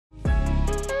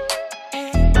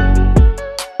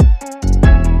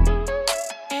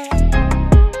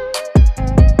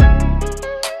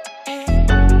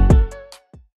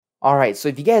Alright, so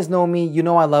if you guys know me, you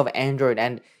know I love Android,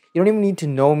 and you don't even need to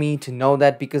know me to know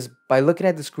that, because by looking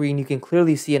at the screen, you can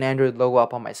clearly see an Android logo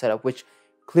up on my setup, which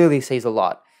clearly says a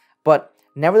lot. But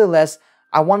nevertheless,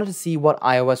 I wanted to see what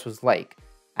iOS was like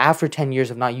after 10 years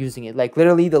of not using it. Like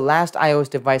literally, the last iOS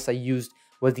device I used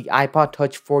was the iPod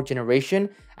Touch 4th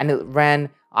generation, and it ran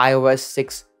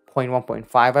iOS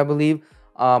 6.1.5, I believe.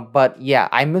 But yeah,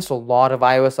 I missed a lot of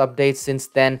iOS updates since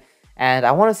then, and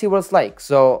I want to see what it's like.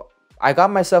 So I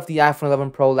got myself the iPhone 11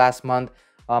 Pro last month.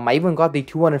 I even got the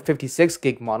 256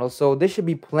 gig model, so this should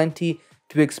be plenty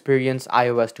to experience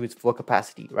iOS to its full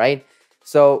capacity, right?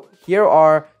 So here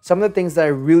are some of the things that I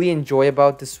really enjoy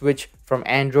about the switch from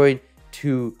Android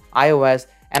to iOS,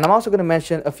 and I'm also going to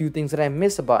mention a few things that I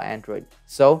miss about Android.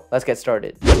 So let's get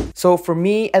started. So for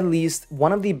me, at least,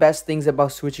 one of the best things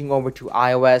about switching over to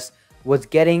iOS was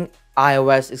getting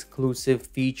iOS exclusive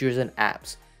features and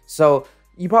apps. So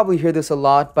you probably hear this a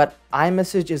lot, but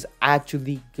iMessage is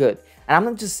actually good. And I'm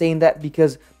not just saying that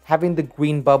because having the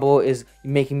green bubble is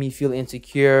making me feel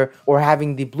insecure, or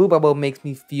having the blue bubble makes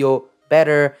me feel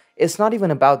better. It's not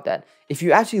even about that. If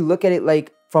you actually look at it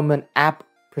like from an app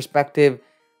perspective,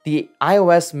 the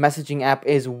iOS messaging app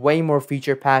is way more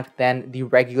feature packed than the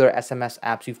regular SMS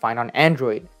apps you find on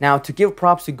Android. Now, to give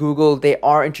props to Google, they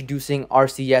are introducing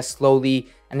RCS slowly,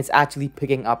 and it's actually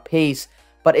picking up pace,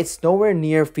 but it's nowhere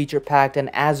near feature packed and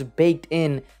as baked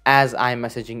in as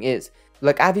iMessaging is.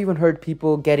 Like, I've even heard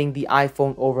people getting the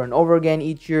iPhone over and over again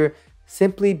each year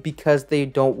simply because they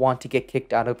don't want to get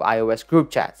kicked out of iOS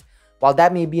group chats. While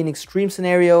that may be an extreme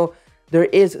scenario, there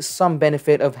is some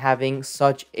benefit of having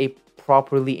such a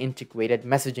properly integrated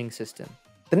messaging system.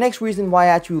 The next reason why I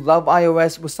actually love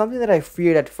iOS was something that I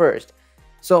feared at first.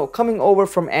 So coming over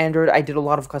from Android, I did a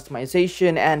lot of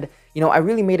customization, and I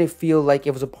really made it feel like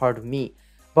it was a part of me.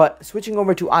 But switching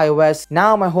over to iOS,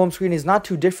 now my home screen is not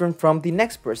too different from the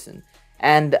next person.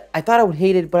 And I thought I would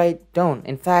hate it, but I don't.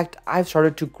 In fact, I've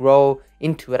started to grow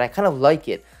into it. I kind of like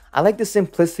it. I like the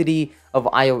simplicity of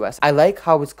iOS. I like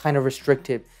how it's kind of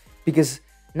restricted, because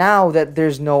now that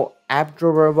there's no app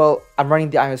drawer, well, I'm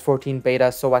running the iOS 14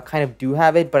 beta, so I kind of do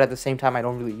have it, but at the same time, I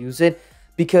don't really use it,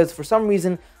 because for some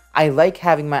reason, I like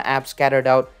having my apps scattered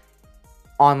out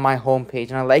on my homepage,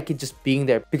 and I like it just being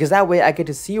there, because that way I get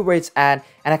to see where it's at,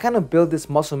 and I kind of build this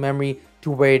muscle memory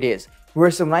to where it is.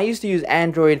 Whereas when I used to use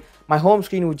Android, my home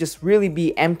screen would just really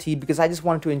be empty because I just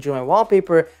wanted to enjoy my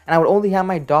wallpaper, and I would only have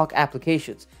my dock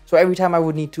applications. So every time I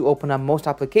would need to open up most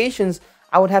applications,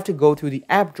 I would have to go through the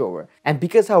app drawer. And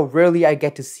because how rarely I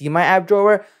get to see my app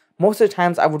drawer, most of the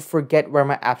times I would forget where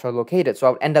my apps are located. So I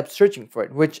would end up searching for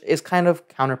it, which is kind of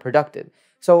counterproductive.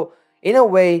 So in a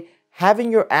way,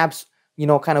 having your apps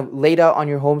kind of laid out on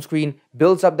your home screen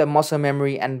builds up the muscle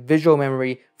memory and visual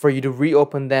memory for you to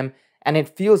reopen them, and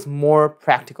it feels more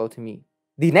practical to me.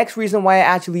 The next reason why I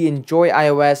actually enjoy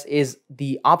iOS is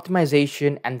the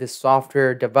optimization and the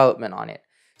software development on it.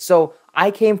 So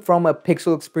I came from a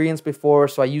Pixel experience before,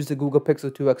 so I used the Google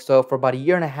Pixel 2 XL for about a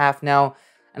year and a half now,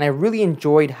 and I really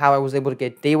enjoyed how I was able to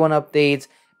get day one updates,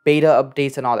 beta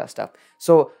updates, and all that stuff.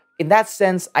 So in that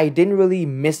sense, I didn't really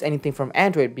miss anything from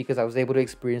Android because I was able to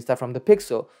experience that from the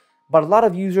Pixel. But a lot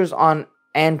of users on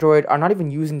Android are not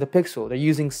even using the Pixel. They're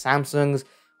using Samsung's,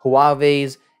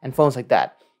 Huawei's, and phones like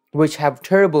that, which have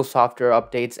terrible software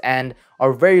updates and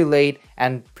are very late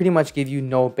and pretty much give you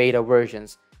no beta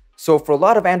versions. So for a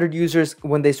lot of Android users,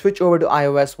 when they switch over to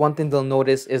iOS, one thing they'll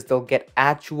notice is they'll get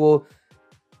actual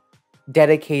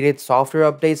dedicated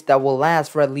software updates that will last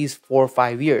for at least 4 or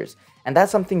 5 years. And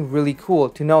that's something really cool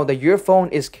to know that your phone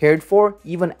is cared for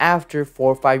even after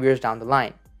 4 or 5 years down the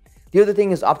line. The other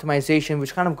thing is optimization,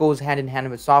 which kind of goes hand in hand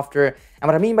with software. And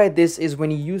what I mean by this is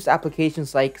when you use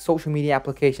applications like social media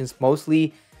applications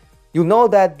mostly, you'll know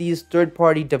that these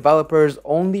third-party developers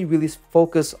only really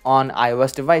focus on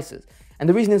iOS devices. And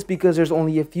the reason is because there's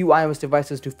only a few iOS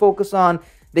devices to focus on.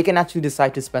 They can actually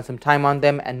decide to spend some time on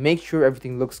them and make sure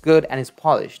everything looks good and is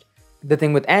polished. The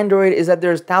thing with Android is that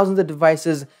there's thousands of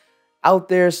devices out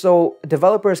there, so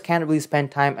developers can't really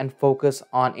spend time and focus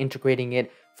on integrating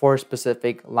it for a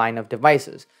specific line of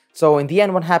devices. So in the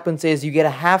end, what happens is you get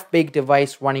a half-baked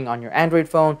device running on your Android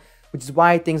phone, which is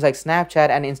why things like Snapchat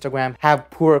and Instagram have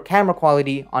poor camera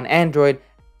quality on Android,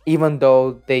 even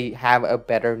though they have a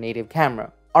better native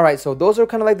camera. Alright, so those are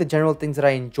kind of like the general things that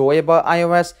I enjoy about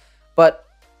iOS, but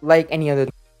like any other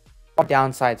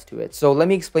downsides to it. So let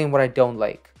me explain what I don't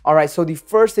like. Alright, so the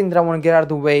first thing that I want to get out of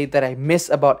the way that I miss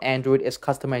about Android is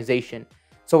customization.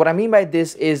 So what I mean by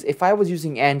this is if I was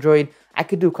using Android, I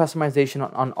could do customization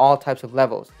on all types of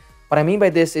levels. What I mean by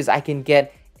this is I can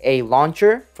get a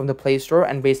launcher from the Play Store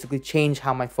and basically change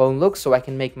how my phone looks, so I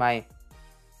can make my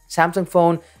Samsung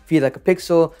phone feel like a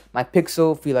Pixel, my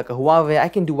Pixel feel like a Huawei. I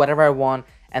can do whatever I want,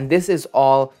 and this is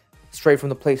all straight from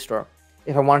the Play Store.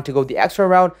 If I wanted to go the extra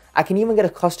route, I can even get a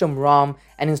custom ROM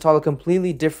and install a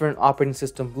completely different operating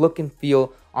system look and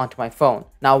feel onto my phone.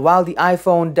 Now, while the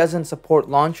iPhone doesn't support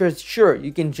launchers, sure,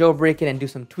 you can jailbreak it and do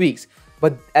some tweaks,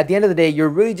 but at the end of the day, you're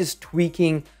really just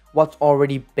tweaking what's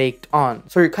already baked on.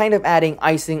 So you're kind of adding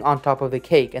icing on top of the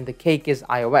cake, and the cake is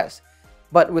iOS.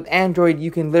 But with Android,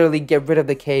 you can literally get rid of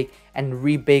the cake and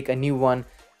rebake a new one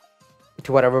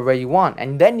to whatever way you want,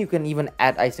 and then you can even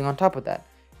add icing on top of that.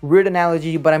 Weird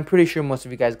analogy, but I'm pretty sure most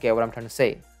of you guys get what I'm trying to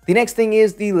say. The next thing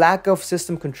is the lack of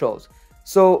system controls.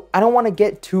 So I don't want to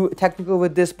get too technical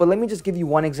with this, but let me just give you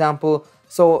one example.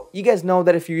 So you guys know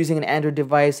that if you're using an Android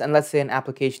device and let's say an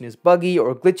application is buggy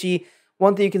or glitchy,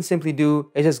 one thing you can simply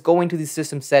do is just go into the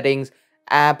system settings,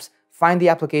 apps, find the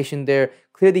application there,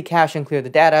 clear the cache and clear the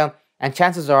data, and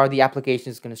chances are the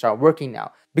application is going to start working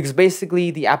now, because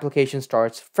basically the application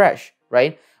starts fresh,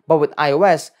 right? But with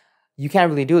iOS, you can't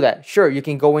really do that. Sure, you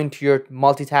can go into your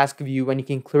multitask view and you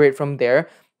can clear it from there,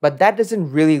 but that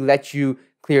doesn't really let you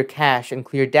clear cache and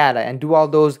clear data and do all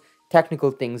those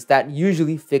technical things that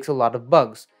usually fix a lot of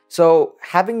bugs. So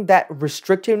having that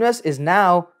restrictiveness is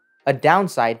now a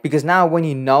downside, because now when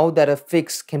you know that a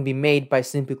fix can be made by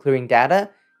simply clearing data,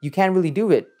 you can't really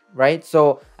do it, right?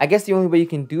 So I guess the only way you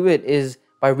can do it is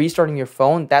by restarting your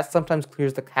phone. That sometimes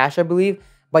clears the cache, I believe,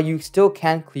 but you still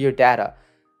can't clear data.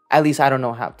 At least I don't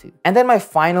know how to. And then my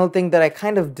final thing that I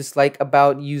kind of dislike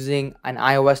about using an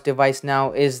iOS device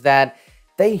now is that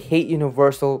they hate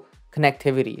universal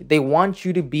connectivity. They want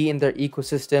you to be in their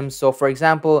ecosystem. So for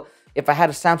example, if I had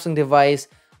a Samsung device,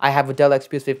 I have a Dell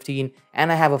XPS 15,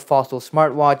 and I have a Fossil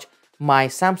smartwatch, my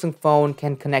Samsung phone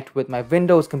can connect with my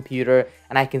Windows computer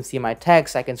and I can see my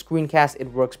text, I can screencast,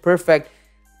 it works perfect.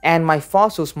 And my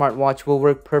Fossil smartwatch will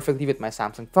work perfectly with my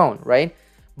Samsung phone, right?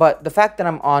 But the fact that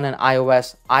I'm on an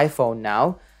iOS iPhone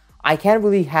now, I can't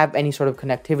really have any sort of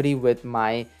connectivity with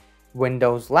my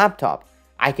Windows laptop.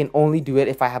 I can only do it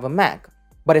if I have a Mac.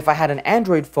 But if I had an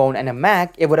Android phone and a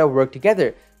Mac, it would have worked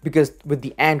together, because with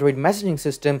the Android messaging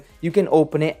system, you can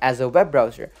open it as a web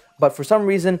browser. But for some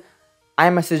reason,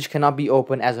 iMessage cannot be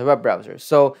opened as a web browser.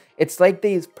 So it's like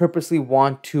they purposely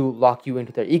want to lock you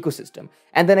into their ecosystem.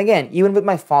 And then again, even with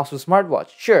my Fossil smartwatch,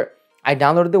 sure, I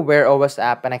downloaded the Wear OS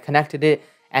app and I connected it,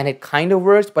 and it kind of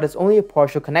works, but it's only a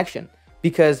partial connection,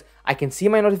 because I can see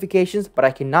my notifications, but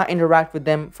I cannot interact with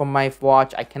them from my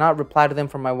watch. I cannot reply to them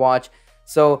from my watch.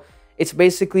 So it's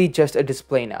basically just a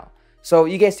display now. So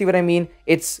you guys see what I mean?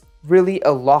 It's really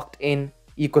a locked in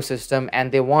ecosystem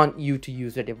and they want you to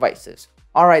use their devices.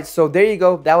 Alright, so there you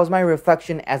go. That was my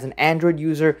reflection as an Android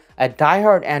user, a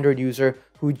diehard Android user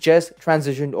who just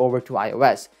transitioned over to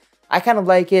iOS. I kind of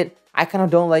like it. I kind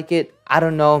of don't like it. I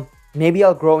don't know. Maybe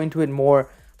I'll grow into it more.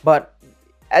 But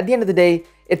at the end of the day,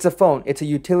 it's a phone. It's a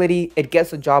utility. It gets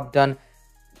the job done.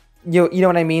 You know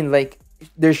what I mean? Like,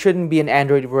 there shouldn't be an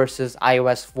Android versus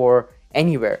iOS for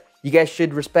anywhere. You guys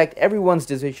should respect everyone's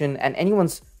decision and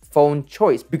anyone's phone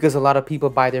choice, because a lot of people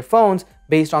buy their phones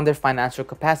based on their financial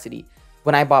capacity.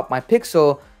 When I bought my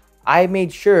Pixel, I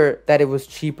made sure that it was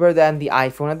cheaper than the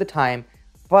iPhone at the time,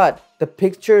 but the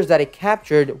pictures that it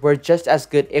captured were just as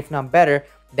good, if not better,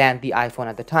 than the iPhone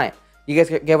at the time. You guys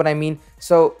get what I mean?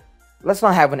 So let's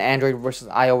not have an Android versus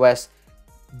iOS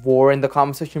war in the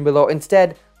comment section below.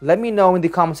 Instead, let me know in the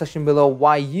comment section below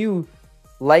why you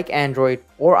like Android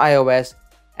or iOS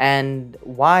and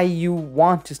why you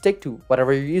want to stick to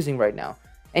whatever you're using right now.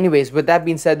 Anyways, with that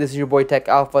being said, this is your boy Tech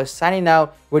Alpha signing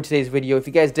out with today's video. If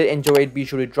you guys did enjoy it, be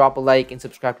sure to drop a like and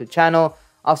subscribe to the channel.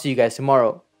 I'll see you guys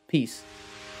tomorrow. Peace.